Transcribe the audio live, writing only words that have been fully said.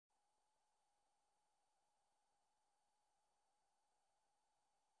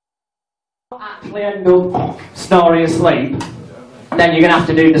Actually end up snoring asleep, then you're going to have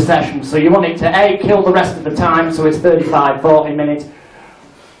to do the session. So you want it to A, kill the rest of the time, so it's 35-40 minutes,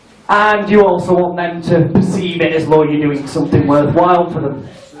 and you also want them to perceive it as though you're doing something worthwhile for them.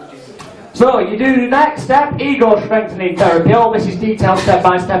 So you do the next step, ego strengthening therapy. All this is detailed step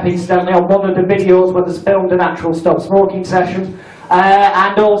by step, incidentally, on one of the videos where there's filmed an actual stop smoking session.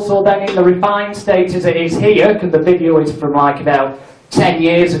 And also then in the refined state as it is here, because the video is from like about 10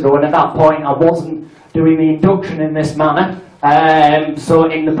 years ago, and at that point I wasn't doing the induction in this manner. So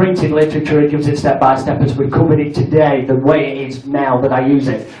in the printed literature it gives it step by step as we've covered it today, the way it is now that I use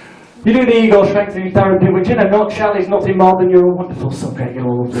it. You do the ego strengthening therapy, which in a nutshell is nothing more than you're a wonderful subject, you're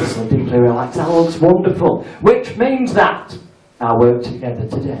all so deeply relaxed, that looks wonderful. Which means that our work together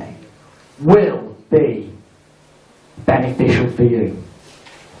today will be beneficial for you.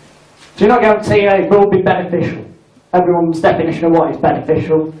 So you're not guaranteeing it will be beneficial. Everyone's definition of what is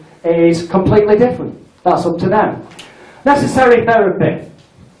beneficial is completely different. That's up to them. Necessary therapy.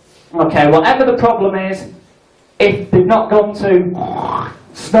 Okay, whatever the problem is, if they've not gone to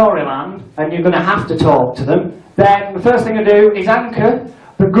Storyland and you're going to have to talk to them, then the first thing to do is anchor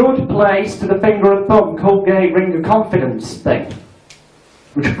the good place to the finger and thumb, Colgate ring of confidence thing,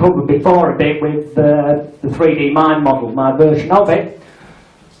 which I've covered before a bit with the 3D mind model, my version of it.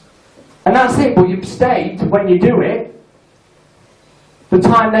 And that's it, but you've stayed, when you do it, the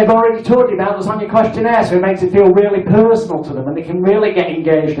time they've already told you about was on your questionnaire, so it makes it feel really personal to them, and they can really get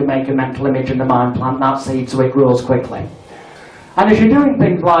engaged and make a mental image in the mind, plant that seed so it grows quickly. And as you're doing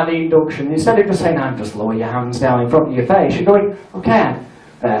things like the induction, instead of just saying, just lower your hands down in front of your face, you're going, okay,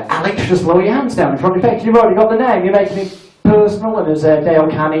 Alex, just lower your hands down in front of your face. You've already got the name, you're making it personal, and as Dale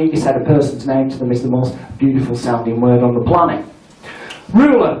Carnegie said, a person's name to them is the most beautiful sounding word on the planet.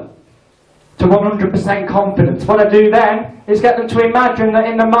 Ruler. To 100% confidence. What I do then is get them to imagine that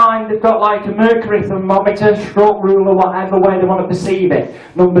in the mind they've got like a mercury thermometer, stroke ruler, whatever way they want to perceive it,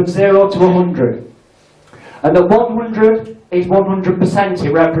 numbered 0 to 100. And that 100 is 100%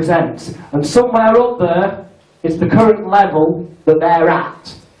 it represents. And somewhere up there is the current level that they're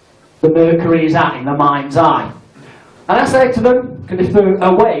at, the mercury is at in the mind's eye. And I say to them, because if they're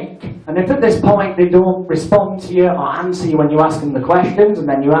awake, and if at this point they don't respond to you or answer you when you ask them the questions, and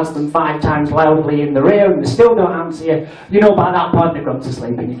then you ask them 5 times loudly in their ear and they still don't answer you, you know by that point they've gone to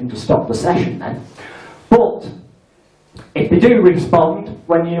sleep and you can just stop the session then. But if they do respond,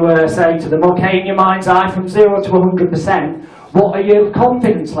 when you say to them, okay, in your mind's eye from 0 to 100%, what are your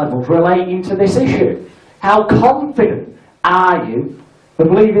confidence levels relating to this issue? How confident are you of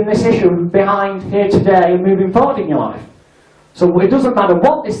leaving this issue behind here today and moving forward in your life? So it doesn't matter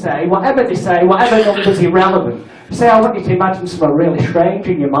what they say, whatever number's irrelevant. You say, I want you to imagine something really strange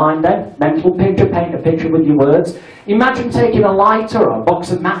in your mind then, mental picture, paint a picture with your words. Imagine taking a lighter or a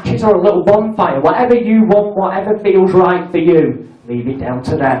box of matches or a little bonfire, whatever you want, whatever feels right for you, leave it down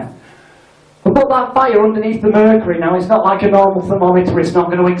to them. But put that fire underneath the mercury. Now it's not like a normal thermometer, it's not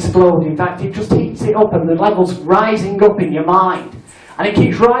going to explode. In fact, it just heats it up and the level's rising up in your mind. And it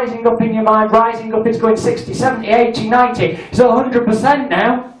keeps rising up in your mind, rising up, it's going 60, 70, 80, 90, it's 100%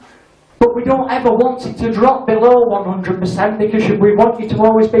 now. But we don't ever want it to drop below 100% because we want you to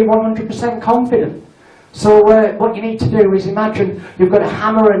always be 100% confident. So what you need to do is imagine you've got a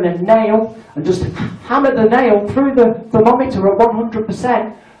hammer and a nail, and just hammer the nail through the thermometer at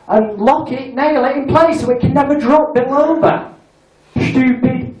 100% and lock it, nail it in place so it can never drop below that.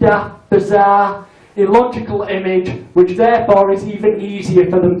 Stupid, daft, bizarre, illogical image, which therefore is even easier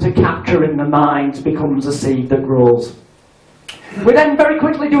for them to capture in their minds, becomes a seed that grows. We then very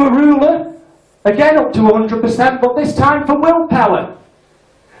quickly do a ruler, again up to 100%, but this time for willpower.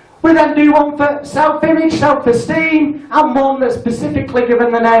 We then do one for self-image, self-esteem, and one that's specifically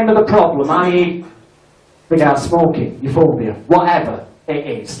given the name of the problem, i.e. regard smoking, euphobia, whatever it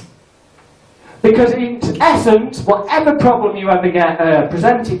is. Because in essence, whatever problem you ever get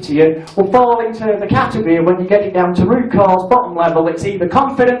presented to you will fall into the category of when you get it down to root cause, bottom level, it's either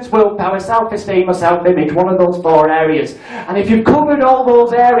confidence, willpower, self-esteem or self-image, one of those 4 areas. And if you've covered all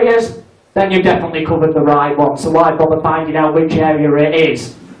those areas, then you've definitely covered the right one. So why bother finding out which area it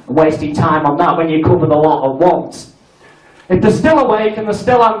is and wasting time on that when you covered a lot at once? If they're still awake and they're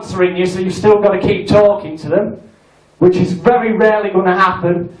still answering you, so you've still got to keep talking to them, which is very rarely going to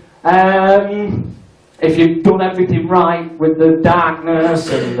happen, if you've done everything right with the darkness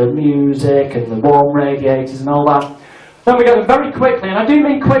and the music and the warm radiators and all that, then we get them very quickly, and I do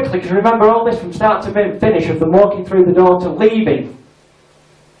mean quickly because remember all this from start to finish of them walking through the door to leaving,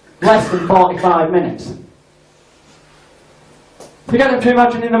 less than 45 minutes. If you get them to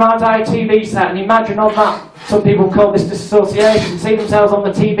imagine in the mind's eye a TV set, and imagine on that, some people call this dissociation, see themselves on the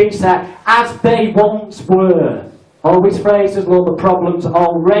TV set as they once were. Always phrased as though the problem's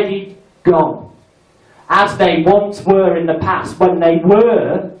already gone. As they once were in the past, when they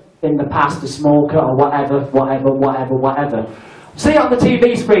were in the past a smoker or whatever. See it on the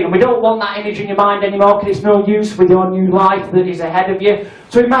TV screen, and we don't want that image in your mind anymore because it's no use with your new life that is ahead of you.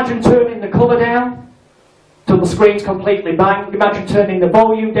 So imagine turning the colour down till the screen's completely blank. Imagine turning the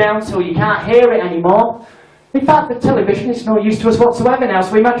volume down so you can't hear it anymore. In fact, the television is no use to us whatsoever now,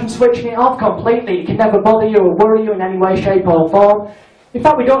 so imagine switching it off completely. It can never bother you or worry you in any way, shape or form. In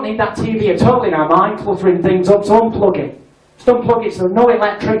fact, we don't need that TV at all in our mind, cluttering things up, so unplug it. Just unplug it so no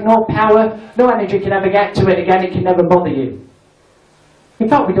electric, no power, no energy can ever get to it again, it can never bother you. In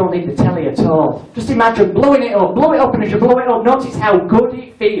fact, we don't need the telly at all. Just imagine blowing it up, blow it up, and as you blow it up, notice how good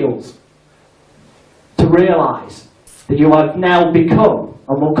it feels to realise that you have now become,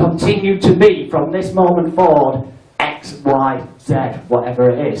 and will continue to be, from this moment forward, X, Y, Z,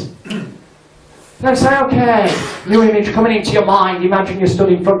 whatever it is. Now say, okay, new image coming into your mind. Imagine you're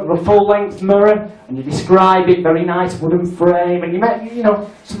stood in front of a full-length mirror, and you describe it, very nice wooden frame, and you know,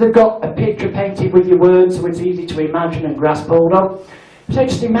 so they've got a picture painted with your words, so it's easy to imagine and grasp hold of. So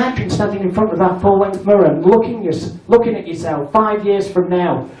just imagine standing in front of that full-length mirror and looking at yourself 5 years from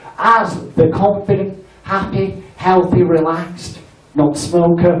now as the confident, happy, healthy, relaxed,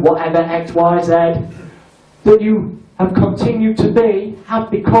 non-smoker, whatever, X, Y, Z, that you have continued to be,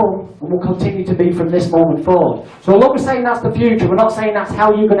 have become, and will continue to be from this moment forward. So although we're saying that's the future, we're not saying that's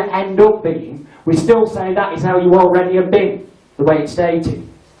how you're going to end up being. We still say that is how you already have been, the way it's stated.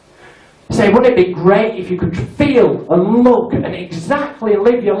 Say, wouldn't it be great if you could feel and look and exactly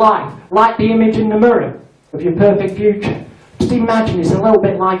live your life like the image in the mirror of your perfect future? Just imagine it's a little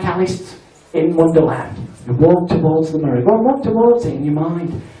bit like Alice in Wonderland. You walk towards the mirror. Go and walk towards it in your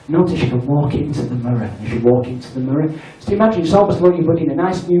mind. Notice you can walk into the mirror. As you walk into the mirror, just imagine it's almost like you're putting a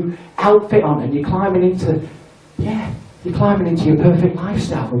nice new outfit on and you're climbing into, you're climbing into your perfect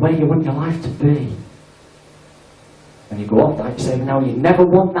lifestyle, the way you want your life to be. And you go off that, you say, no, you never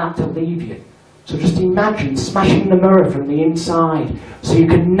want that to leave you. So just imagine smashing the mirror from the inside, so you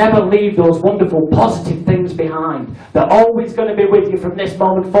can never leave those wonderful positive things behind. They're always going to be with you from this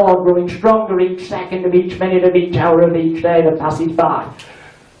moment forward, growing stronger each second of each minute of each hour of each day that passes by.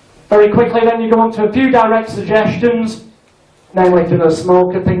 Very quickly then you go on to a few direct suggestions, namely to the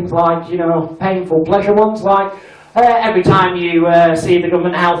smoker, things like, you know, painful pleasure ones, like every time you see the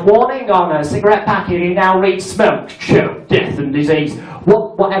government health warning on a cigarette packet, you now read smoke, choke, death and disease.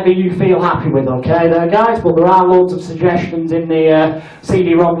 Whatever you feel happy with, okay there guys? But there are loads of suggestions in the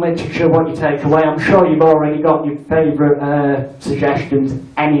CD-ROM literature, what you take away. I'm sure you've already got your favourite suggestions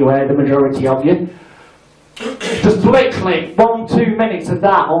anyway, the majority of you. Just literally 1-2 minutes of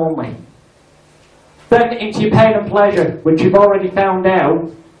that only. Then into your pain and pleasure, which you've already found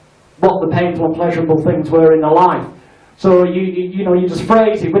out what the painful and pleasurable things were in the life. So you know, you just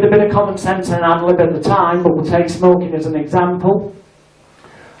phrase it with a bit of common sense and ad-lib at the time, but we'll take smoking as an example.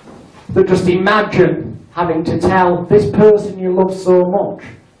 But just imagine having to tell this person you love so much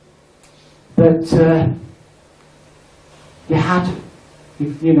that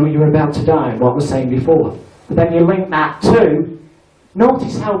you were about to die, what I was saying before. But then you link that to,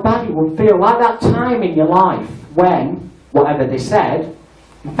 notice how bad it would feel, like that time in your life when, whatever they said,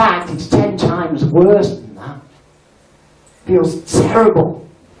 in fact, it's 10 times worse than that. It feels terrible.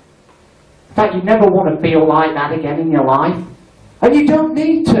 In fact, you never want to feel like that again in your life. And you don't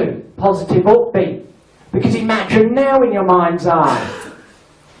need to. Positive, upbeat. Because imagine now in your mind's eye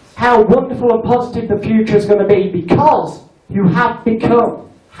how wonderful and positive the future is going to be, because you have become,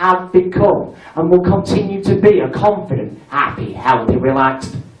 and will continue to be a confident, happy, healthy,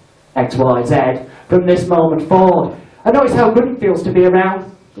 relaxed XYZ from this moment forward. And notice how good it feels to be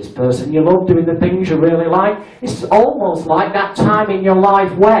around this person you love, doing the things you really like. It's almost like that time in your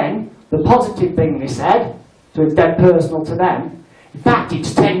life when the positive thing they said, so it's dead personal to them. In fact,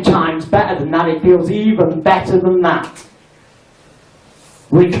 it's 10 times better than that. It feels even better than that.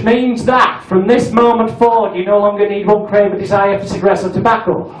 Which means that from this moment forward, you no longer need one crave or desire for cigarettes or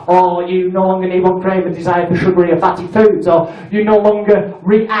tobacco, or you no longer need one crave or desire for sugary or fatty foods, or you no longer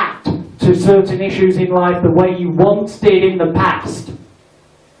react to certain issues in life the way you once did in the past.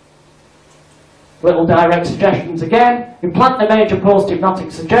 Little direct suggestions again. Implant the major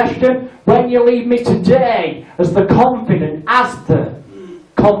post-hypnotic suggestion. When you leave me today as the confident,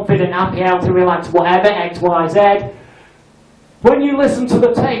 happy, healthy, relaxed, whatever, X, Y, Z, when you listen to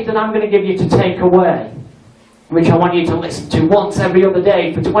the tape that I'm going to give you to take away, which I want you to listen to once every other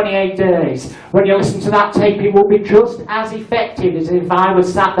day for 28 days. When you listen to that tape, it will be just as effective as if I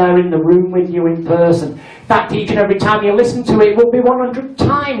was sat there in the room with you in person. In fact, each and every time you listen to it, it will be 100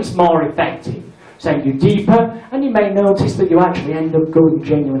 times more effective, send you deeper, and you may notice that you actually end up going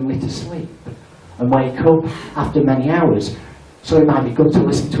genuinely to sleep and wake up after many hours. So it might be good to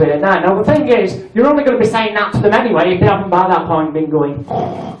listen to it at night. Now the thing is, you're only going to be saying that to them anyway if they haven't by that point been going,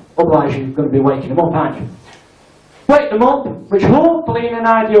 otherwise you're going to be waking them up, aren't you? Wake them up, which hopefully in an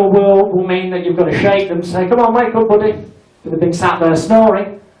ideal world will mean that you've got to shake them, say, come on, wake up buddy, with a big sat there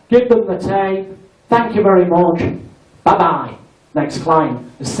snoring, give them the tape, thank you very much, bye-bye, next client.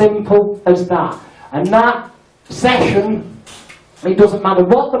 As simple as that. And that session, it doesn't matter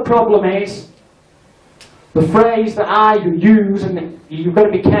what the problem is, the phrase that I use, and you've got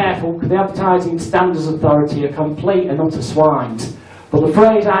to be careful because the Advertising Standards Authority are complete and utter swines, but the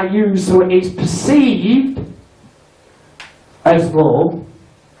phrase I use so it is perceived as law,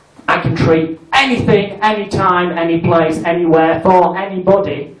 I can treat anything, anytime, any place, anywhere, for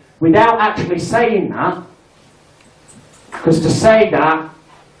anybody, without actually saying that, because to say that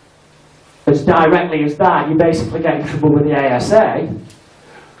as directly as that, you basically get in trouble with the ASA,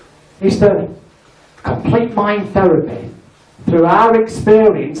 is the complete mind therapy. Through our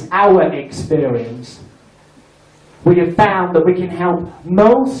experience, we have found that we can help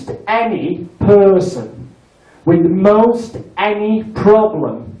most any person with most any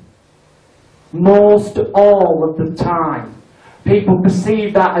problem, most all of the time. People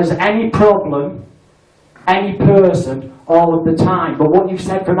perceive that as any problem, any person, all of the time. But what you've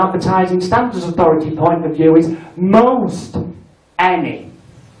said from Advertising Standards Authority point of view is most any.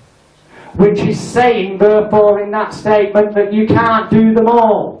 Which is saying, therefore, in that statement that you can't do them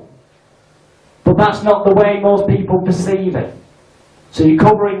all. But that's not the way most people perceive it. So you're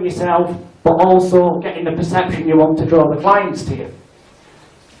covering yourself, but also getting the perception you want to draw the clients to you.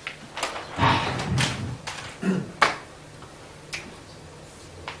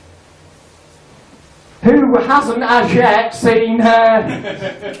 Who hasn't as yet seen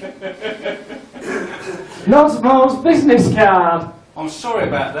Nosmo's business card? I'm sorry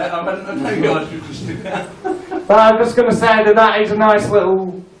about that, I hadn't realised you could do that. But I'm just going to say that that is a nice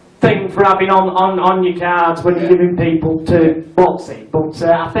little thing for having on your cards when you're giving people to what's it. But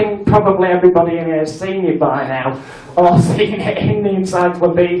I think probably everybody in here has seen it by now, or seen it in the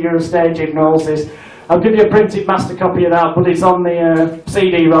Encyclopedia of Stage Hypnosis. I'll give you a printed master copy of that, but it's on the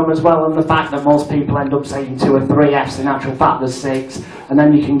CD-ROM as well, and the fact that most people end up saying 2 or 3 F's, in actual fact there's 6, and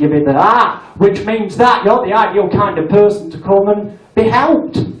then you can give it the which means that you're the ideal kind of person to come and be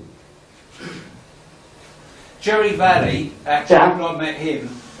helped. Jerry Valley, actually, when I met him,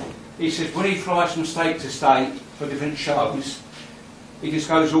 he says when he flies from state to state for different shows, he just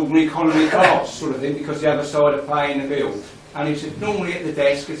goes all in economy class sort of thing because the other side are paying the bill. And he said normally at the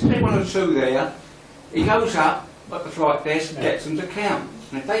desk, there's 1 or 2 there, he goes up at the flight desk and gets them to count.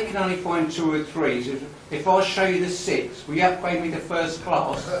 And if they can only find 2 or 3, he says, if I show you the 6, will you upgrade me to first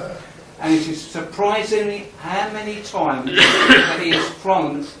class? And he says, surprisingly, how many times that he has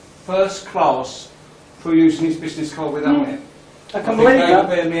flown first class for using his business card without it. I can believe that.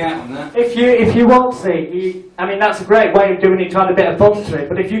 Bear me out on that. If you want to, I mean that's a great way of doing it to add a bit of fun to it,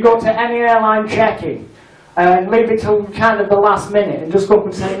 but if you go to any airline check-in and leave it till kind of the last minute and just go up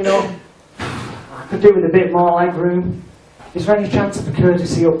and say, you know, I could do with a bit more leg room. Is there any chance of a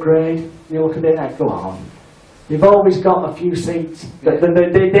courtesy upgrade? You look a bit like, go on. You've always got a few seats.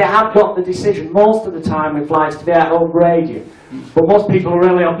 They have got the decision most of the time with flights to be able to upgrade you. But most people are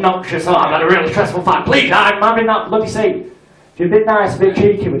really obnoxious. Oh, I've had a really stressful flight. Please, I'm having that bloody seat. If you're a bit nice, a bit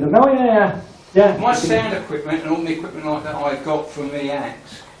cheeky with them. Oh, yeah. My sound equipment and all the equipment like that I got from the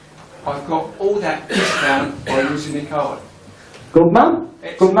acts, I've got all that discount by using the card. Good man.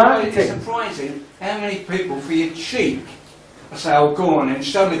 Good man. It's surprising how many people, for your cheek, I say, oh, go on and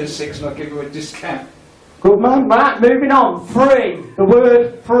show me the 6 and I'll give you a discount. Good man. Right, moving on. Free. The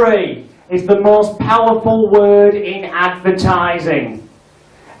word free is the most powerful word in advertising.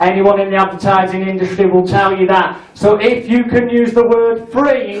 Anyone in the advertising industry will tell you that. So if you can use the word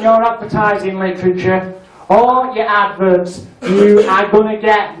free in your advertising literature or your adverts, you are going to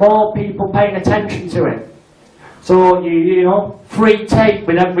get more people paying attention to it. So, you know, free tape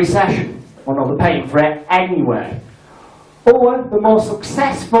with every session. Well, no, they're paying for it anyway. Or the most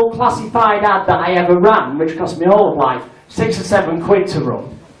successful classified ad that I ever ran, which cost me all of like 6 or 7 quid to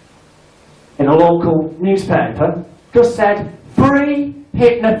run, in a local newspaper, just said, free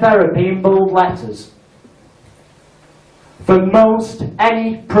hypnotherapy in bold letters. For most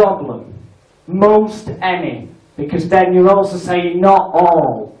any problem. Most any. Because then you're also saying not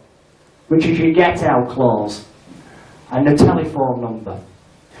all, which is your get out clause. and the telephone number.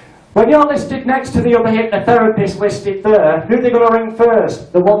 When you're listed next to the other hypnotherapists listed there, who are they going to ring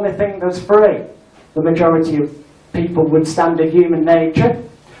first? The one they think that's free. The majority of people with standard human nature.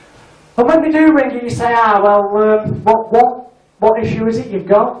 And when they do ring you, you say, what issue is it you've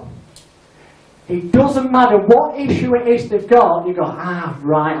got? It doesn't matter what issue it is they've got, you go,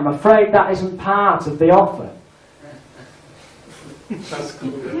 right, I'm afraid that isn't part of the offer. That's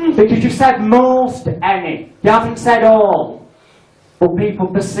cool. Because you said most any, you haven't said all, but people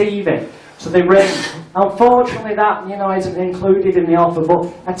perceive it, so they ring. Unfortunately that, isn't included in the offer,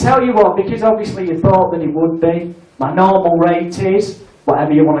 but I tell you what, because obviously you thought that it would be, my normal rate is,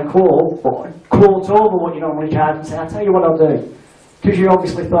 whatever you want to quote, but quote over what you normally charge and say, I'll tell you what I'll do. Because you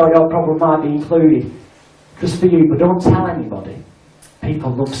obviously thought your problem might be included. Just for you, but don't tell anybody.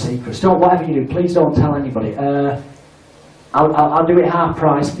 People love secrets. Whatever you do, please don't tell anybody. I'll do it half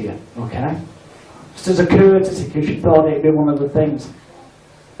price for you, okay? Just as a courtesy, because you thought it'd be one of the things.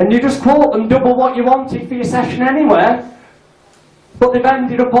 And you just quote them double what you wanted for your session anyway. But they've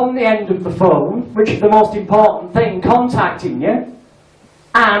ended up on the end of the phone, which is the most important thing, contacting you.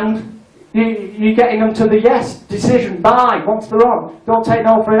 And you're getting them to the yes decision, buy, once they're on. Don't take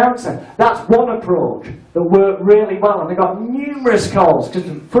no for an answer. That's one approach that worked really well, and they got numerous calls, because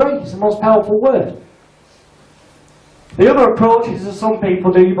free is the most powerful word. The other approach is, as some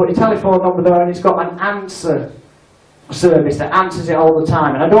people do, you put your telephone number there and it's got an answer service that answers it all the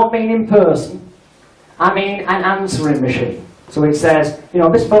time. And I don't mean in person, I mean an answering machine. So it says,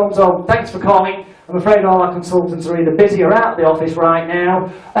 this phone's on, thanks for calling. I'm afraid all our consultants are either busy or out of the office right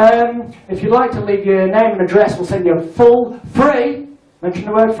now. If you'd like to leave your name and address, we'll send you a full, free, mention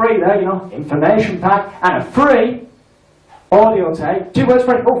the word free there, information pack, and a free audio tape. 2 words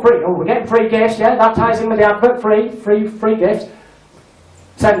free, free. We're getting free gifts, yeah, that ties in with the advert, free gifts.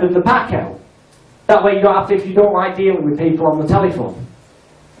 Send them the pack out. That way you don't have to, if you don't like dealing with people on the telephone.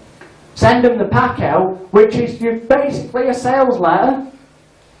 Send them the pack out, which is basically a sales letter.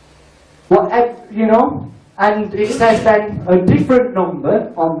 Whatever, and it says then a different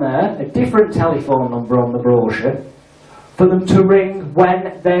number on there, a different telephone number on the brochure, for them to ring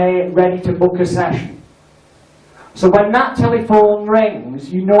when they're ready to book a session. So when that telephone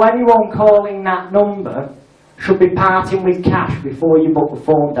rings, anyone calling that number should be parting with cash before you book the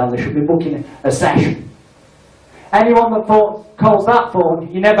phone down. They should be booking a session. Anyone that calls that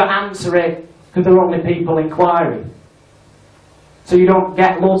phone, you never answer it, because they're only people inquiring. So you don't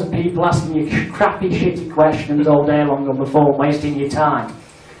get loads of people asking you crappy, shitty questions all day long on the phone, wasting your time.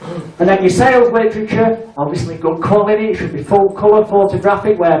 And then your sales literature, obviously good quality, it should be full colour,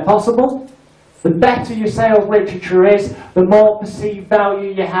 photographic where possible. The better your sales literature is, the more perceived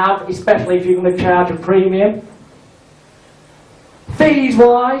value you have, especially if you're going to charge a premium.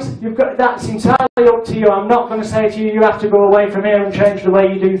 Fees-wise, that's entirely up to you. I'm not going to say to you, you have to go away from here and change the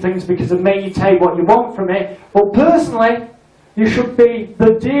way you do things because of me, you take what you want from it. But personally, you should be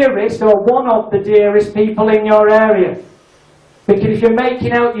the dearest or one of the dearest people in your area. Because if you're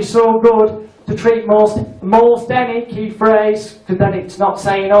making out you're so good to treat most any, key phrase, because then it's not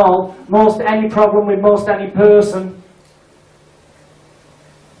saying all, most any problem with most any person,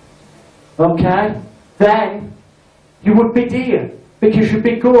 okay, then you would be dear, because you'd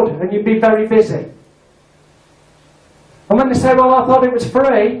be good and you'd be very busy. And when they say, well, I thought it was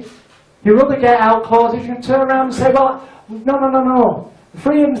free, your other get out clauses, you can turn around and say, well, no.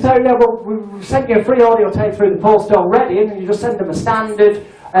 Free and say, yeah, well, we've sent you a free audio tape through the post already, and then you just send them a standard,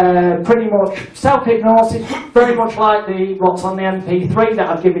 pretty much self-hypnosis, very much like what's on the MP3 that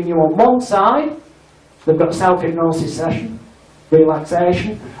I've given you on one side. They've got a self-hypnosis session,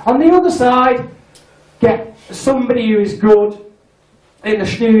 relaxation. On the other side, get somebody who is good in the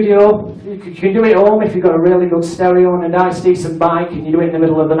studio. You can do it at home if you've got a really good stereo and a nice decent bike, and you do it in the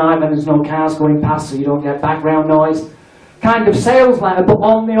middle of the night when there's no cars going past so you don't get background noise. Kind of sales letter, but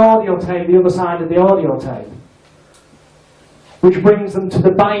on the audio tape, the other side of the audio tape. Which brings them to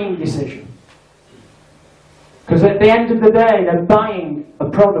the buying decision. Because at the end of the day, they're buying a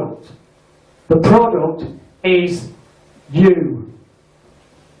product. The product is you.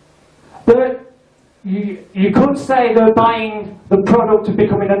 You could say they're buying the product of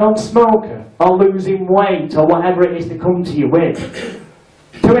becoming a non-smoker, or losing weight, or whatever it is they come to you with.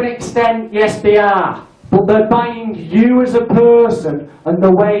 To an extent, yes they are. But they're buying you as a person, and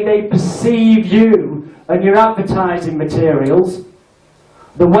the way they perceive you and your advertising materials,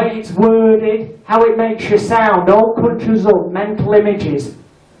 the way it's worded, how it makes you sound, all conjures up mental images.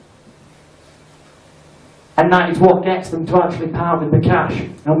 And that is what gets them to actually part with the cash.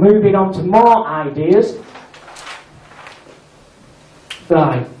 Now moving on to more ideas.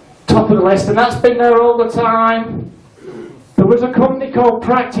 Right, top of the list, and that's been there all the time. was a company called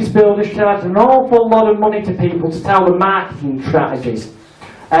Practice Builders charged an awful lot of money to people to tell them marketing strategies.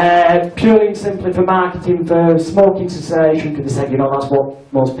 Purely and simply for marketing for smoking cessation, because they said, you know, that's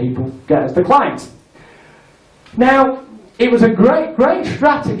what most people get as the clients. Now, it was a great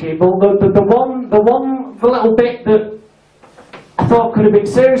strategy, but the little bit that I thought could have been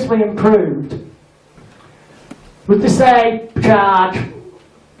seriously improved was to say, charge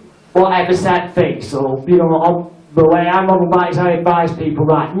whatever set fee. So, you know, the way I'm on that is I advise people,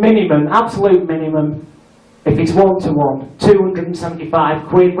 right, minimum, absolute minimum, if it's one-to-one, 275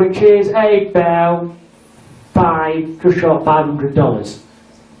 quid, which is about just short $500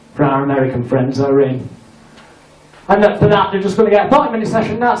 for our American friends that are in. And for that, they're just going to get a 40-minute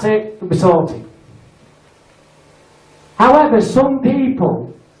session, that's it, they'll be sorted. However, some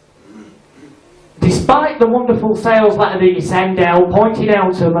people, despite the wonderful sales letter that you send out, pointing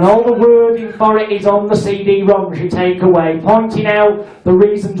out to them, and all the wording for it is on the CD-ROMs you take away, pointing out the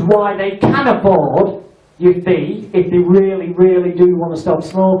reasons why they can afford your fee if they really, really do want to stop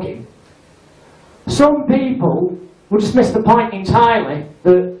smoking. Some people will just miss the point entirely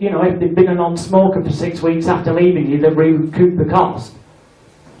that, you know, if they've been a non-smoker for 6 weeks after leaving you, they'll recoup the cost.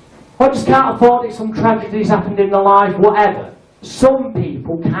 Or just can't afford it, some tragedies happened in their life, whatever. Some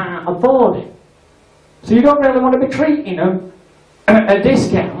people can't afford it. So you don't really want to be treating them a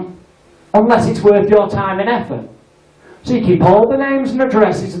discount unless it's worth your time and effort. So you keep all the names and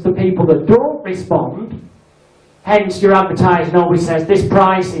addresses of the people that don't respond. Hence your advertising always says this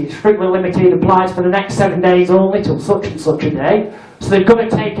price is strictly limited, applies for the next 7 days only till such and such a day. So they've got to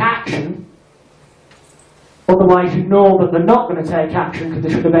take action. Otherwise you know that they're not going to take action because they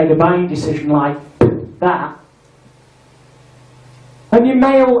should have made a buying decision like that. And you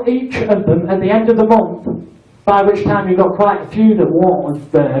mail each of them at the end of the month, by which time you've got quite a few that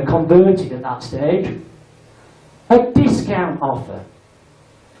won't have converted at that stage, a discount offer.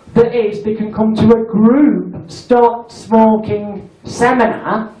 That is, they can come to a group stop smoking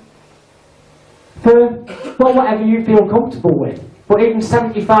seminar for, well, whatever you feel comfortable with. But even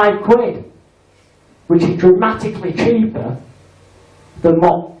 75 quid, which is dramatically cheaper than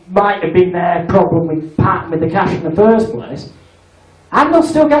what might have been their problem with parting with the cash in the first place. And they'll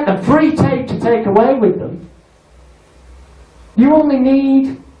still get the free tape to take away with them. You only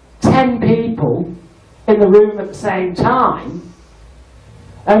need 10 people in the room at the same time,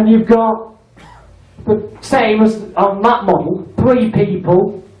 and you've got the same as on that model, 3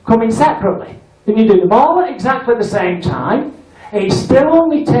 people coming separately. Then you do them all at exactly the same time. It still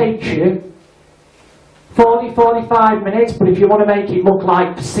only takes you 40-45 minutes, but if you want to make it look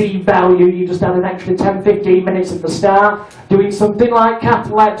like perceived value, you just add an extra 10-15 minutes at the start, doing something like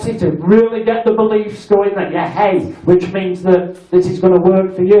catalepsy to really get the beliefs going that you're hey, which means that this is going to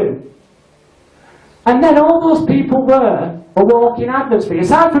work for you. And then all those people there are walking adverts for you.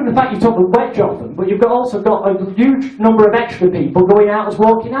 Aside from the fact you took the wedge off them, but you've also got a huge number of extra people going out as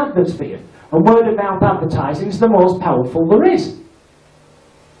walking adverts for you. And word of mouth advertising is the most powerful there is.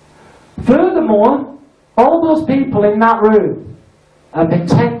 Furthermore, all those people in that room are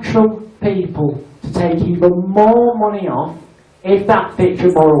potential people to take even more money off if that fits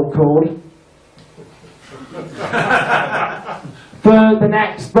your moral code. For the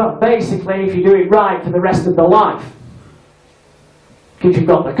next, well, basically, if you do it right, for the rest of their life. Because you've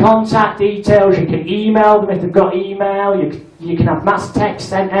got the contact details, you can email them if they've got email, you can have mass text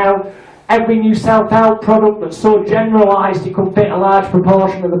sent out. Every new self-help product that's so generalised it could fit a large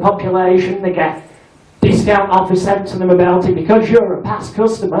proportion of the population, they get discount offers sent to them about it. Because you're a past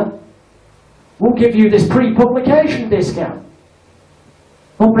customer, we'll give you this pre-publication discount.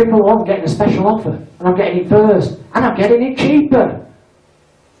 Well, people, I'm getting a special offer, and I'm getting it first, and I'm getting it cheaper.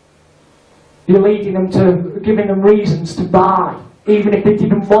 You're leading them to, giving them reasons to buy, even if they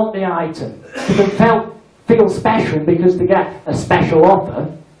didn't want the item. So they feel special because they get a special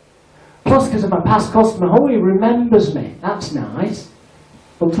offer. Plus, because I'm a past customer, oh, he remembers me. That's nice.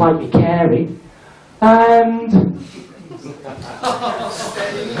 Looks like you're caring. And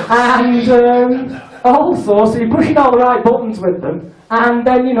also, so you're pushing all the right buttons with them, and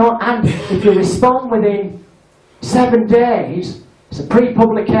then, you know, and if you respond within 7 days, it's a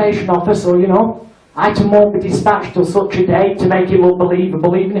pre-publication offer, so, you know, item won't be dispatched till such a date to make it look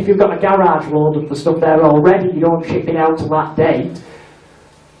believable. Even if you've got a garage load of the stuff there already, you don't ship it out till that date.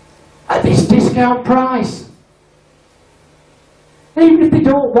 At this discount price. Even if they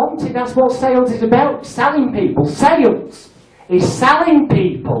don't want it, that's what sales is about. Selling people. Sales is selling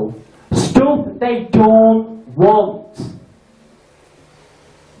people stuff they don't want.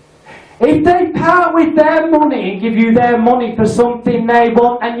 If they part with their money and give you their money for something they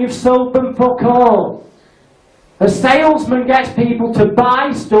want and you've sold them fuck all, A salesman gets people to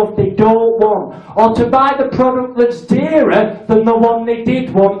buy stuff they don't want, or to buy the product that's dearer than the one they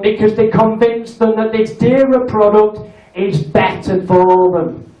did want because they convinced them that this dearer product is better for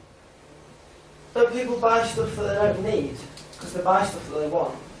them. But people buy stuff that they don't need, because they buy stuff that they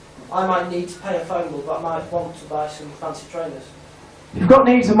want. I might need to pay a phone bill, but I might want to buy some fancy trainers. You've got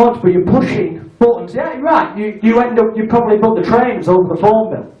needs and wants, but you're pushing buttons. Yeah, you're right. You probably put the trainers over the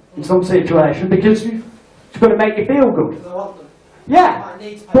phone bill in some situation because it's going to make you feel good. Because I want them. Yeah,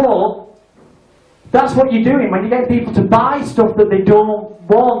 but that's what you're doing when you get people to buy stuff that they don't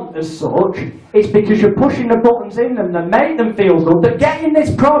want as such. It's because you're pushing the buttons in them that make them feel good. That getting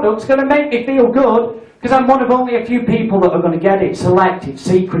this product's going to make me feel good because I'm one of only a few people that are going to get it, selected,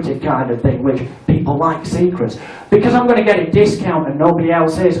 secretive kind of thing, which people like secrets. Because I'm going to get a discount and nobody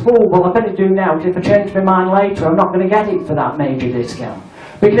else is. Oh, well, I better do now, because if I change my mind later, I'm not going to get it for that major discount.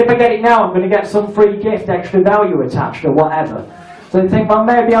 Because if I get it now, I'm going to get some free gift, extra value attached or whatever. So they think, well,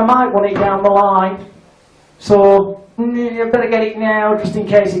 maybe I might want it down the line. So, you better get it now, just in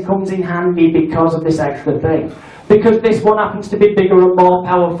case it comes in handy because of this extra thing. Because this one happens to be bigger and more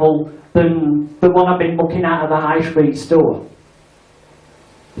powerful than the one I've been looking at the high street store.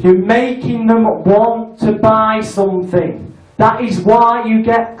 You're making them want to buy something. That is why you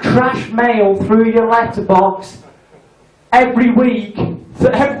get trash mail through your letterbox every week,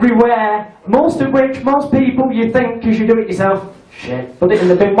 everywhere, most of which, most people, you think, because you do it yourself, shit, put it in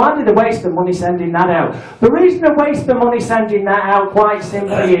the bin. Why did they waste the money sending that out? The reason they waste the money sending that out, quite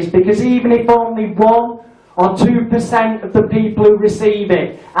simply, is because even if only 1 or 2% of the people who receive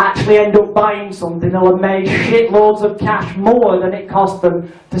it actually end up buying something, they'll have made shitloads of cash more than it cost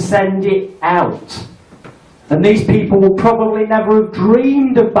them to send it out. And these people will probably never have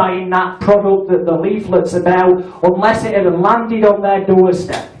dreamed of buying that product that the leaflet's about unless it had landed on their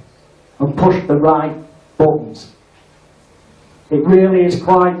doorstep and pushed the right buttons. It really is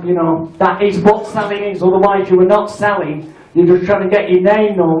quite, you know, that is what selling is. Otherwise you are not selling. You're just trying to get your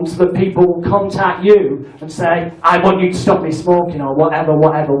name known so that people will contact you and say, I want you to stop me smoking, or whatever,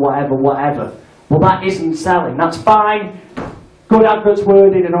 whatever, whatever, whatever. Well, that isn't selling. That's fine. Good adverts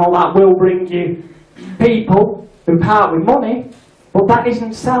worded and all that will bring you people who part with money, but that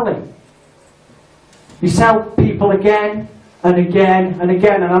isn't selling. You sell people again and again and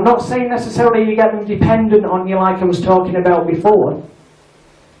again. And I'm not saying necessarily you get them dependent on you like I was talking about before.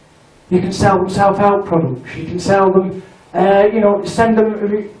 You can sell them self-help products. You can sell them you know, send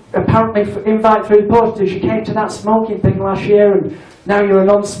them, apparently invite through the post as you came to that smoking thing last year and now you're a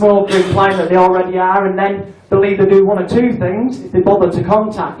non-smoker implying that they already are, and then they'll either do one or two things. If they bother to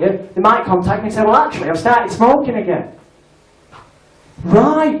contact you, they might contact me and say, well actually I've started smoking again.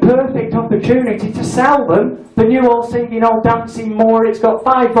 Right, perfect opportunity to sell them the new old singing old dancing more, it's got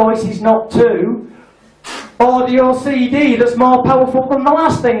 5 voices not 2, or the old CD that's more powerful than the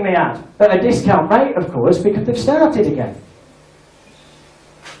last thing they had, at a discount rate of course, because they've started again.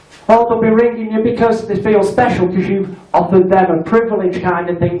 Or they'll be ringing you because they feel special because you've offered them a privilege kind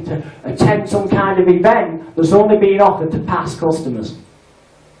of thing to attend some kind of event that's only being offered to past customers.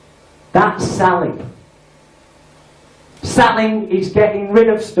 That's selling. Selling is getting rid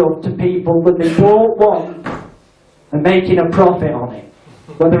of stuff to people that they don't want and making a profit on it,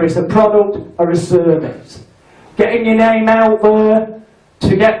 whether it's a product or a service. Getting your name out there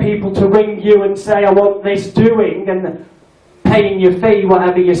to get people to ring you and say, I want this doing, and paying your fee,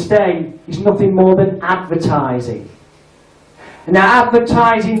 whatever you stay, is nothing more than advertising. Now,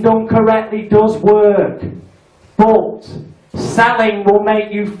 advertising done correctly does work, but selling will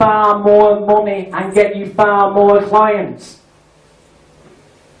make you far more money and get you far more clients.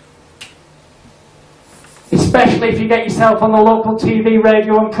 Especially if you get yourself on the local TV,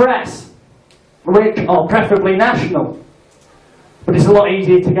 radio and press, which, or preferably national. But it's a lot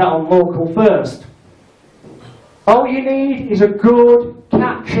easier to get on local first. All you need is a good,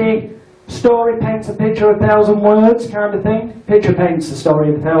 catchy story paints a picture of 1,000 words kind of thing. Picture paints a story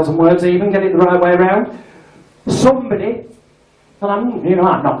of 1,000 words even, get it the right way around. Somebody, and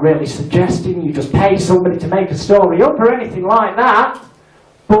I'm not really suggesting you just pay somebody to make a story up or anything like that,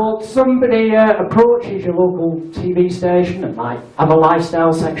 but somebody approaches your local TV station and might have a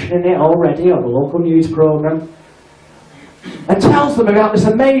lifestyle section in it already, or a local news programme, and tells them about this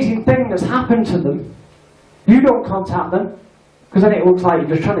amazing thing that's happened to them. You don't contact them, because then it looks like you're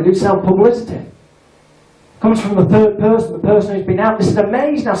just trying to do self-publicity. Comes from the third person, the person who's been out. This is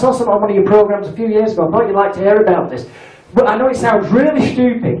amazing. I saw something on one of your programmes a few years ago. I thought you'd like to hear about this. But I know it sounds really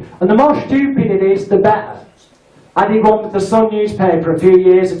stupid, and the more stupid it is, the better. I did one with the Sun newspaper a few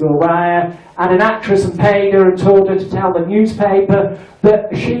years ago where I had an actress and paid her and told her to tell the newspaper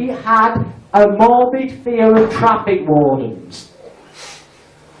that she had a morbid fear of traffic wardens.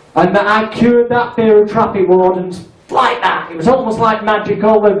 And that I cured that fear of traffic wardens like that. It was almost like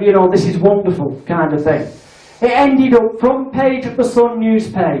magical, of, you know, this is wonderful kind of thing. It ended up front page of the Sun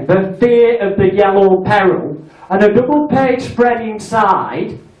newspaper, fear of the yellow peril, and a double page spread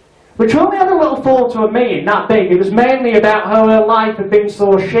inside, which only had a little photo of me in that big. It was mainly about how her life had been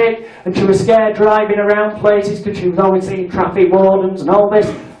so shit, and she was scared driving around places because she was always seeing traffic wardens and all this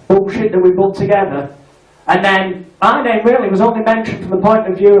bullshit that we put together. And then my name really was only mentioned from the point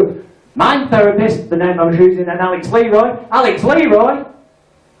of view of mind therapist, the name I was using, and Alex-Leroy. Alex-Leroy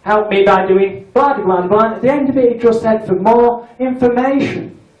helped me by doing blah blah blah blah. At the end of it, it just said for more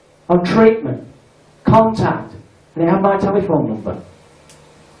information on treatment, contact, and it had my telephone number.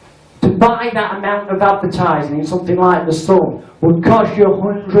 To buy that amount of advertising in something like the Sun would cost you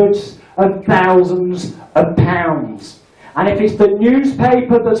hundreds of thousands of pounds. And if it's the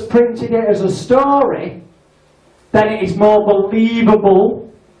newspaper that's printed it as a story, then it is more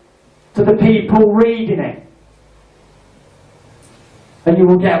believable to the people reading it. And you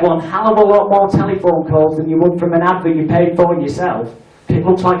will get one hell of a lot more telephone calls than you would from an advert you paid for yourself. It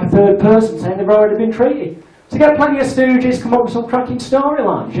looks like a third person saying they've already been treated. So get plenty of stooges come up with some cracking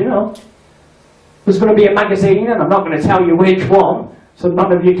storylines, you know. There's going to be a magazine, and I'm not going to tell you which one, so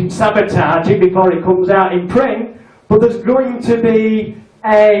none of you can sabotage it before it comes out in print, but there's going to be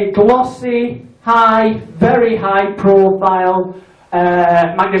a glossy, very high profile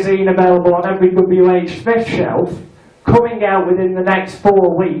magazine available on every WH Smith shelf, coming out within the next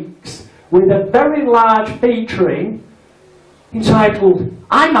 4 weeks, with a very large featuring entitled,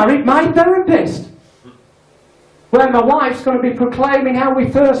 I Married My Therapist, where my wife's going to be proclaiming how we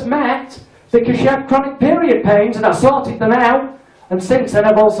first met because she had chronic period pains and I sorted them out, and since then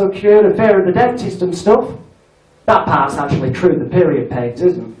I've also cured a fear of the dentist and stuff. That part's actually true, the period pains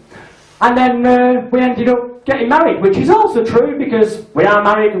isn't. And then we ended up getting married, which is also true because we are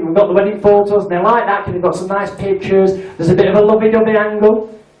married and we've got the wedding photos and they like that because they've got some nice pictures. There's a bit of a lovey-dovey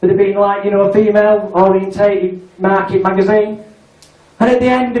angle with it being like, you know, a female-orientated market magazine. And at the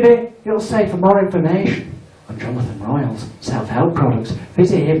end of it, it'll say for more information on Jonathan Royle's self-help products,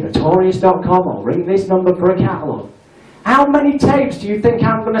 visit Hypnotorious.com or ring this number for a catalogue. How many tapes do you think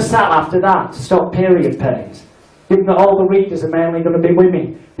I'm going to sell after that to stop period pains? Given that all the readers are mainly going to be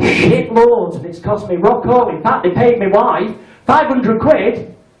women. Shit loads, and it's cost me rock all. In fact, they paid my wife 500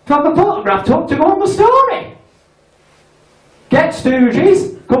 quid to have a photograph took to go on the story. Get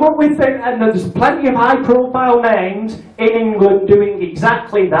stooges, come up with things, and there's plenty of high-profile names in England doing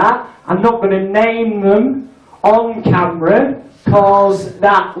exactly that. I'm not going to name them on camera, because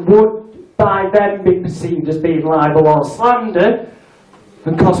that would by then be perceived as being libel or slander,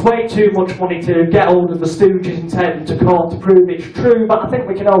 and cost way too much money to get hold of the stooges and take them to court to prove it's true. But I think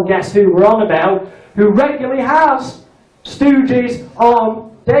we can all guess who we're on about, who regularly has stooges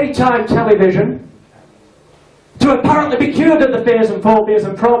on daytime television to apparently be cured of the fears and phobias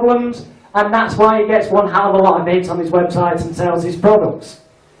and problems, and that's why he gets one hell of a lot of hits on his websites and sells his products.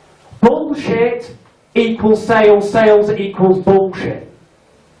 Bullshit equals sales, sales equals bullshit.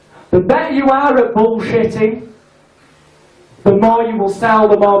 The better you are at bullshitting, the more you will sell,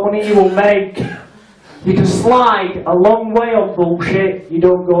 the more money you will make. You can slide a long way on bullshit, you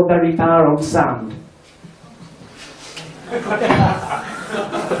don't go very far on sand.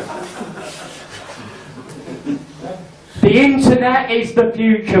 The internet is the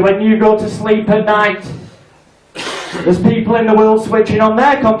future. When you go to sleep at night, there's people in the world switching on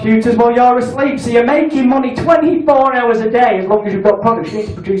their computers while you're asleep, so you're making money 24 hours a day as long as you've got products. You need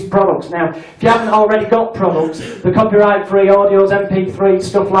to produce products. Now, if you haven't already got products, the copyright-free audios, MP3,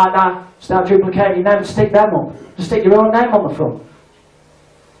 stuff like that, start duplicating them, stick them on. Just stick your own name on the front.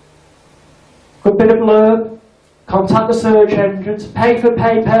 Good bit of blurb, contact the search engines, pay per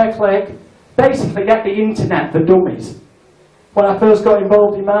click, basically get the internet for dummies. When I first got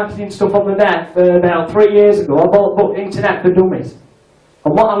involved in marketing stuff on the net about 3 years ago, I bought the book Internet for Dummies.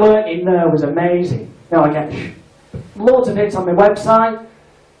 And what I learnt in there was amazing. Now I get loads of hits on my website,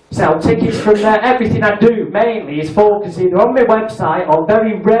 sell tickets from there. Everything I do mainly is focused either on my website or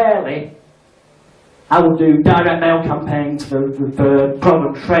very rarely I will do direct mail campaigns for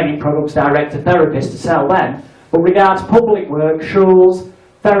products, training products direct to therapists to sell them. But regards public work, shows,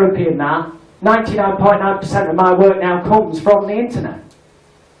 therapy and that, 99.9% of my work now comes from the internet.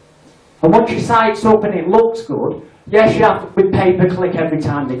 And once your site's up and it looks good, yes, you have to pay per click every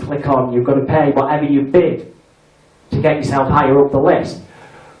time they click on. You've got to pay whatever you bid to get yourself higher up the list.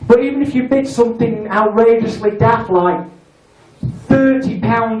 But even if you bid something outrageously daft like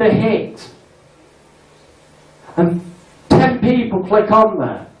 £30 a hit, and 10 people click on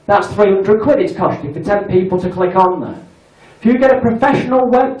there, That's 300 quid it's cost you for 10 people to click on there. If you get a professional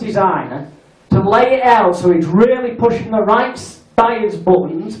web designer to lay it out so he's really pushing the right buyers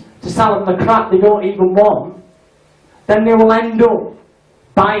buttons to sell them the crap they don't even want, then they will end up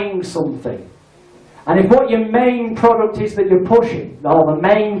buying something. And if what your main product is that you're pushing, or the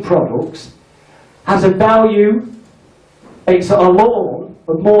main products, has a value, it's alone,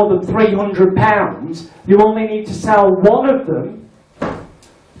 of more than £300, you only need to sell one of them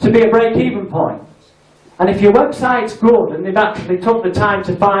to be a break-even point. And if your website's good and they've actually took the time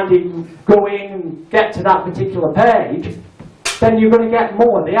to find it and go in and get to that particular page, then you're going to get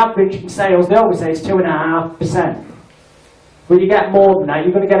more. The average in sales, they always say, is 2.5%. When you get more than that,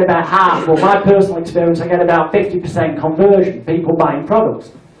 you're going to get about half. Well, my personal experience, I get about 50% conversion, people buying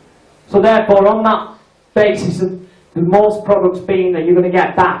products. So therefore, on that basis of the most products being that you're going to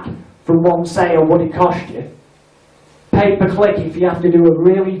get back from one sale what it cost you, pay-per-click if you have to do a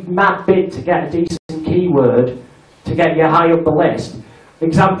really mad bid to get a decent keyword to get you high up the list.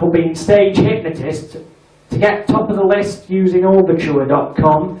 Example being stage hypnotist. To get top of the list using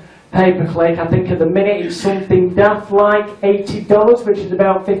overture.com, pay-per-click, I think at the minute it's something daft like $80, which is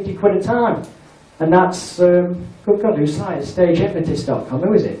about 50 quid a time. And that's, good God, whose site is stagehypnotist.com,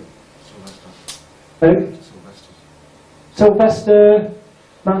 who is it? Sylvester. Who? Sylvester,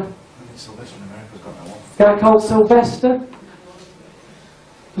 man? I think Sylvester in America's got that one. Guy called Sylvester?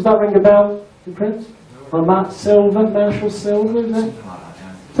 Does that ring a bell, the Prince? Or Matt Silver, Marshall Silver, is it? Something like that,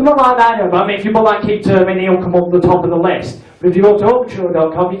 yeah. Something like that, I know, but I mean, if you put that key term in, he'll come up the top of the list. But if you go to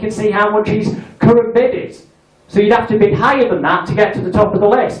overture.com, you can see how much his current bid is. So you'd have to bid higher than that to get to the top of the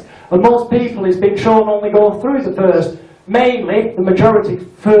list. And most people, he's been shown, only go through the first, mainly, the majority,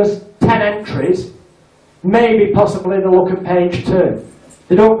 first 10 entries, maybe possibly the look at page 2.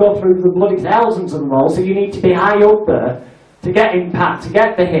 They don't go through the bloody thousands of them all, so you need to be high up there to get impact, to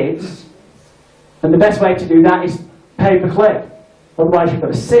get the hits. And the best way to do that is pay-per-click. Otherwise you've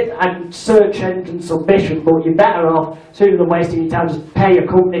got to sit and search engine submission, but you're better off, sooner than wasting your time, just pay a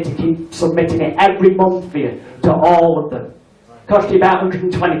company to keep submitting it every month for you, to all of them. Cost you about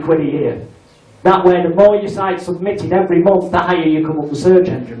 120 quid a year. That way, the more your site's submitted every month, the higher you come up the search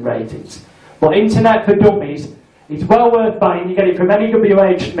engine ratings. But Internet for Dummies, it's well worth buying. You get it from any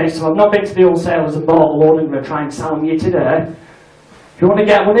WH Smith, so I've not been to the wholesalers and bought a load and I'm going to try and sell them you today. If you want to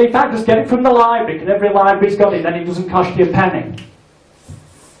get one, in fact, just get it from the library, because every library's got it, then it doesn't cost you a penny.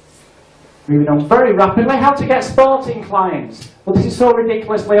 Moving on very rapidly, how to get sporting clients. Well, this is so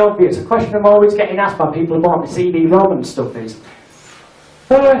ridiculously obvious. A question I'm always getting asked by people who want the CD-ROM and stuff is,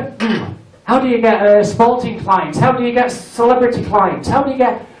 how do you get sporting clients? How do you get celebrity clients? How do you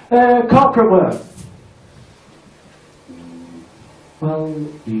get corporate work? Well,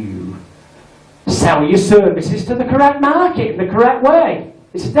 you sell your services to the correct market in the correct way.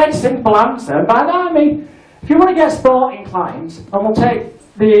 It's a dead simple answer, but I mean, if you want to get sporting clients, and we'll take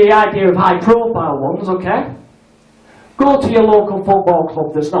the idea of high profile ones, okay? Go to your local football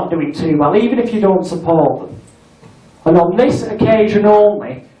club that's not doing too well, even if you don't support them. And on this occasion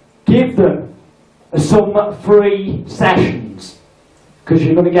only, give them some free sessions, because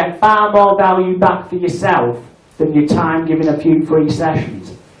you're going to get far more value back for yourself than your time giving a few free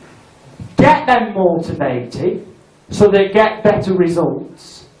sessions. Get them motivated so they get better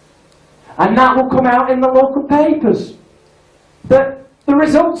results, and that will come out in the local papers that the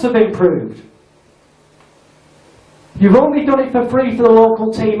results have improved. You've only done it for free for the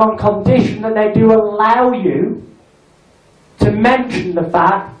local team on condition that they do allow you to mention the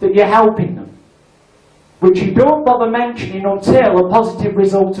fact that you're helping them, which you don't bother mentioning until a positive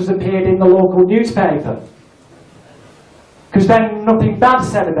result has appeared in the local newspaper, because then nothing bad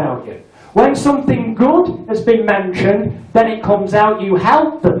said about you. When something good has been mentioned, then it comes out you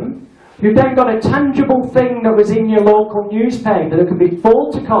helped them. You've then got a tangible thing that was in your local newspaper that can be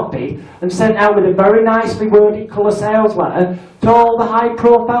photocopied and sent out with a very nicely worded colour sales letter to all the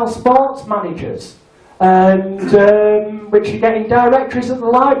high-profile sports managers, and which you get in directories at the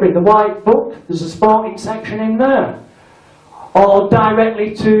library. The white book, there's a sporting section in there. Or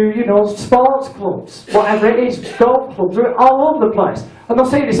directly to, you know, sports clubs, whatever it is, golf clubs, all over the place. And they'll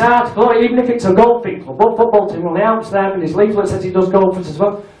see this article, or even if it's a golfing club, what football team, well, he helps them, and his leaflet says he does golfers as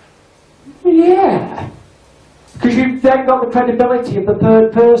well. Yeah. Because you've then got the credibility of the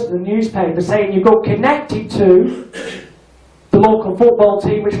third person, the newspaper, saying you've got connected to the local football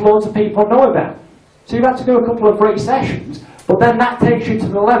team, which loads of people know about. So you've had to do a couple of free sessions, but then that takes you to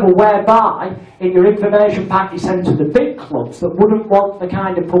the level whereby, in your information pack you send to the big clubs that wouldn't want the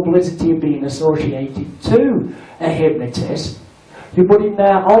kind of publicity of being associated to a hypnotist, you put in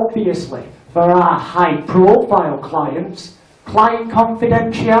there, obviously, for our high-profile clients, client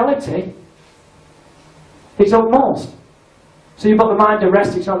confidentiality is utmost. So you put the mind at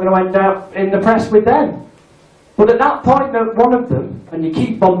rest, it's not going to end up in the press with them. But at that point, that one of them, and you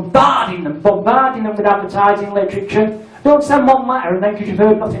keep bombarding them with advertising literature, don't send one letter and then because you've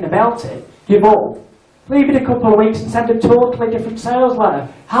heard nothing about it, give up. Leave it a couple of weeks and send a totally different sales letter.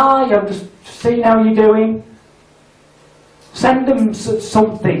 Hi, I'm just seeing how you're doing. Send them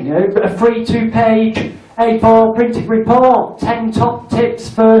something, a free 2-page A4 printed report, 10 top tips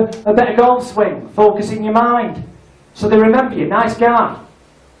for a better golf swing, focusing your mind. So they remember you, nice guy.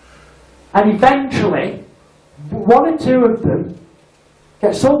 And eventually, one or two of them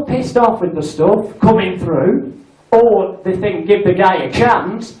get so pissed off with the stuff coming through, or they think give the guy a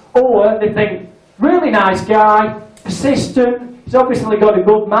chance, or they think really nice guy, persistent, he's obviously got a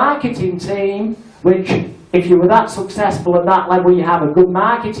good marketing team, which if you were that successful at that level you have a good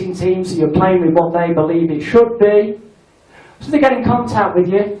marketing team, so you're playing with what they believe it should be. So they get in contact with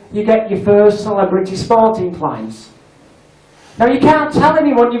you, you get your first celebrity sporting clients. Now you can't tell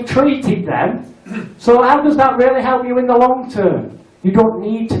anyone you've treated them, so how does that really help you in the long term? You don't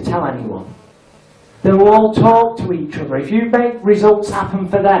need to tell anyone. They'll all talk to each other. If you make results happen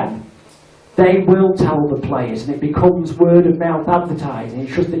for them, they will tell the players, and it becomes word of mouth advertising.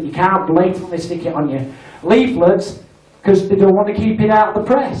 It's just that you can't blatantly stick it on your leaflets because they don't want to keep it out of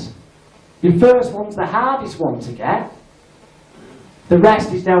the press. Your first one's the hardest one to get. The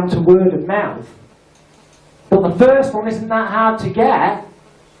rest is down to word of mouth. But the first one isn't that hard to get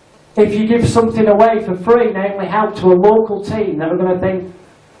if you give something away for free, namely help to a local team that are going to think,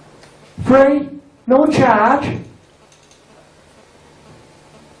 free, no charge,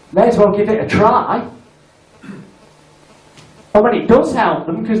 may as well give it a try. And when it does help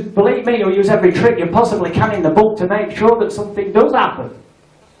them, because believe me, you'll use every trick you possibly can in the book to make sure that something does happen.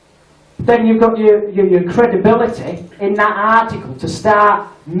 Then you've got your credibility in that article to start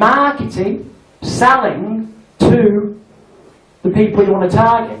marketing, selling to the people you want to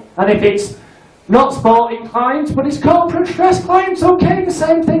target. And if it's not sporting clients, but it's corporate stress clients, okay, the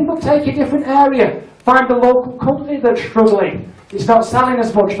same thing, but take a different area. Find a local company that's struggling. It's not selling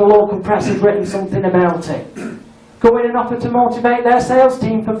as much, the local press has written something about it. Go in and offer to motivate their sales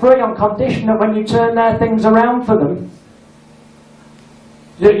team for free on condition that when you turn their things around for them,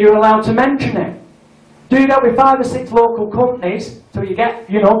 that you're allowed to mention it. Do that with 5 or 6 local companies, so you get,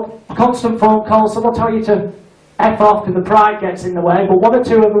 constant phone calls. Some will tell you to F off because the pride gets in the way, but 1 or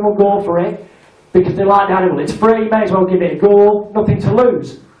 2 of them will go for it because they like the idea, well, it's free, may as well give it a go, nothing to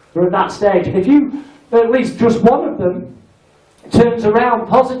lose. We're at that stage. And if you, at least just one of them, turns around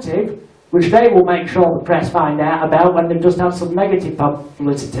positive, which they will make sure the press find out about when they've just had some negative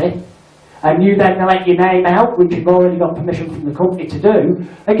publicity, and you then let your name out, which you've already got permission from the company to do,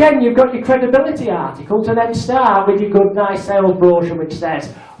 again, you've got your credibility article to then start with your good, nice sales brochure which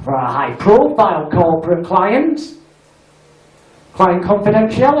says, for our high-profile corporate clients, client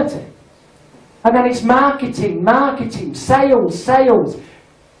confidentiality. And then it's marketing, sales.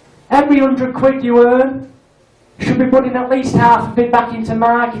 Every 100 quid you earn, you should be putting at least half of it back into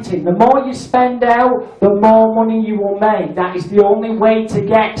marketing. The more you spend out, the more money you will make. That is the only way to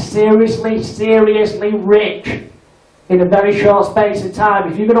get seriously rich in a very short space of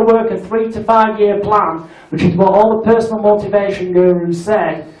time. If you're going to work a 3 to 5 year plan, which is what all the personal motivation gurus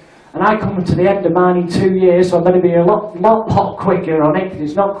said, and I come to the end of mine in 2 years, so I'm going to be a lot quicker on it, because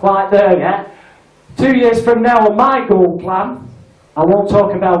it's not quite there yet. 2 years from now on my goal plan, I won't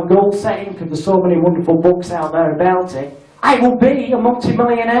talk about goal setting because there's so many wonderful books out there about it. I will be a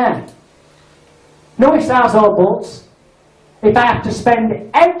multi-millionaire. No ifs, ands or buts. If I have to spend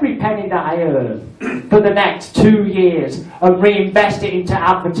every penny that I earn for the next 2 years and reinvest it into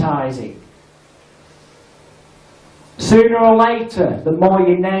advertising. Sooner or later, the more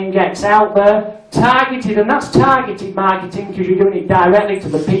your name gets out there, targeted, and that's targeted marketing because you're doing it directly to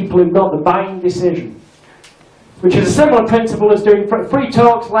the people who've got the buying decision. Which is a similar principle as doing free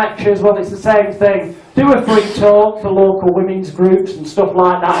talks, lectures. Well, it's the same thing. Do a free talk for local women's groups and stuff